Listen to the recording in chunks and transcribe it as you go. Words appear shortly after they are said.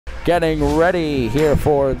getting ready here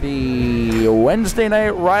for the Wednesday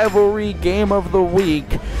Night Rivalry game of the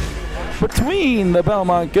week between the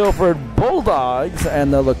Belmont-Gilford Bulldogs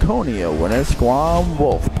and the Laconia-Winnisquam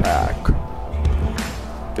Wolfpack.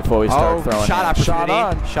 Before we start throwing shot opportunity.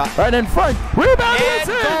 Shot on. Shot. Right in front. Rebound and is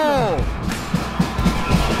in. Goal.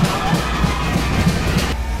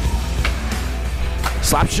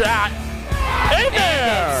 Slap shot. In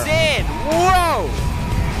there. It's in. Whoa.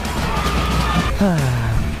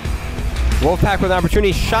 Wolfpack with an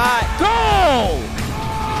opportunity. Shot. Goal.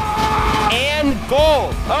 And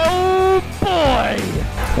goal. Oh boy.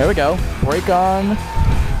 There we go. Break on.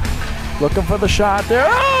 Looking for the shot there.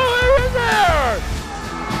 Oh, it was there.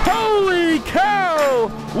 Holy cow!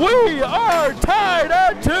 We are tied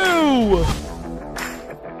at 2!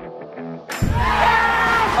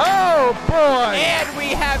 Oh boy! And we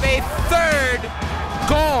have a third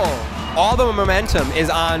goal. All the momentum is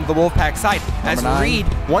on the Wolfpack side as Reed,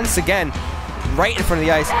 once again, right in front of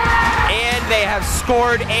the ice. And they have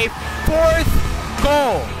scored a fourth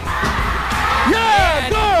goal. Yeah,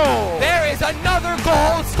 goal! There is another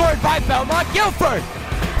goal scored by Belmont-Gilford.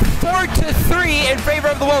 4-3 in favor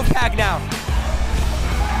of the Wolfpack now.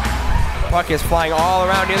 Puck is flying all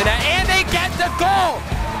around near the net, and they get the goal.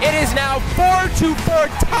 It is now 4-4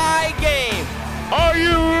 tie game. Are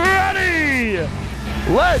you ready?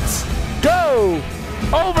 Let's go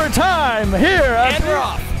overtime here at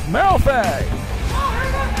Melfay.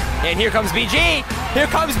 And here comes BG. Here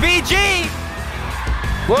comes BG.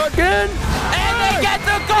 Looking. And they get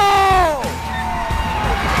the goal.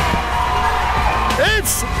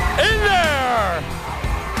 It's in there!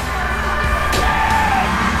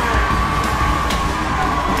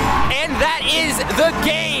 And that is the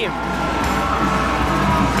game!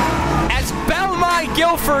 As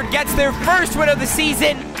Belmont-Gilford gets their first win of the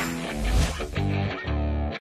season,